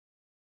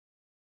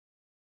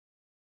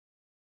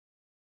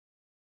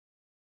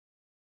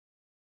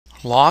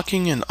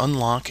Locking and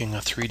unlocking a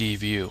 3D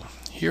view.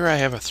 Here I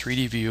have a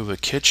 3D view of a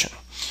kitchen,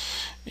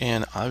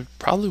 and I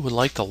probably would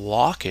like to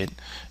lock it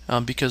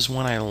because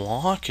when I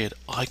lock it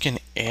I can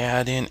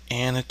add in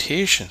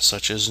annotations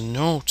such as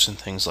notes and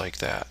things like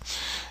that.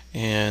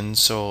 And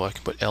so I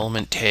can put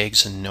element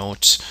tags and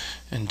notes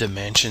and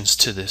dimensions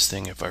to this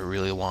thing if I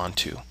really want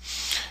to.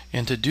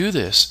 And to do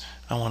this,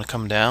 I want to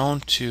come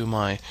down to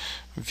my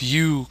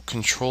view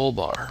control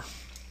bar,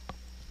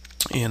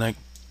 and I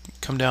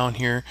come down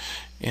here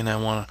and I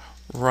want to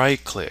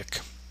right click.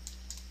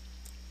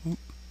 I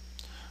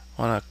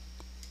want to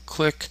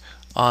click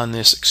on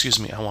this,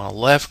 I want to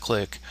left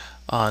click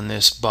on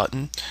this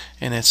button,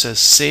 and it says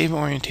save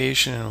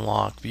orientation and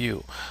lock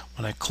view.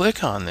 When I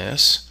click on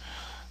this,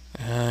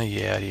 yada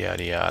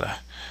yada yada,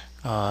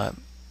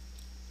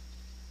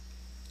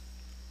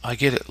 I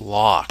get it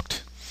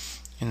locked,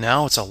 and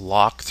now it's a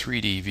locked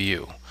 3D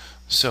view.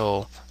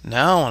 So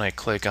now when I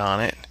click on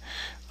it,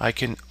 I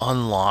can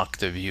unlock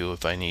the view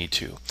if I need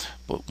to.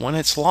 But when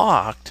it's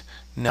locked,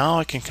 now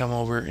I can come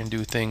over and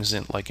do things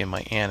like in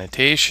my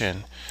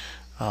annotation,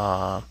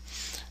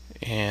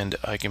 and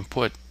I can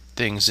put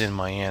things in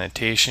my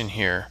annotation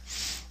here,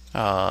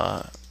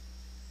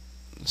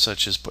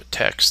 such as put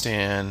text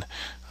in,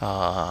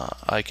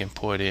 I can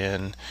put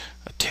in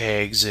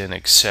tags in,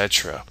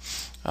 etc.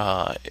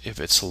 If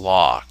it's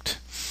locked.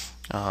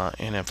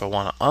 And if I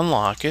want to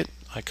unlock it,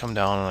 I come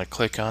down and I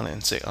click on it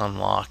and say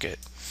unlock it.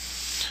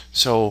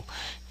 So,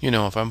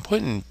 if I'm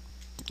putting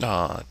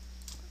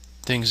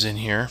things in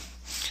here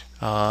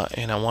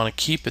and I want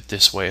to keep it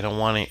this way, I don't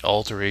want any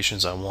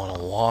alterations, I want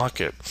to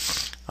lock it,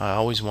 I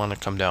always want to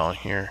come down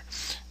here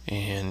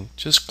and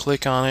just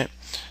click on it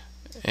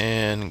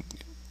and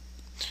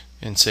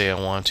say I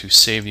want to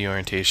save the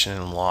orientation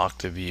and lock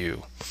the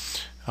view.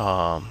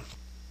 And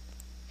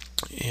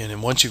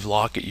then once you've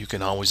locked it, you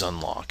can always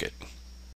unlock it.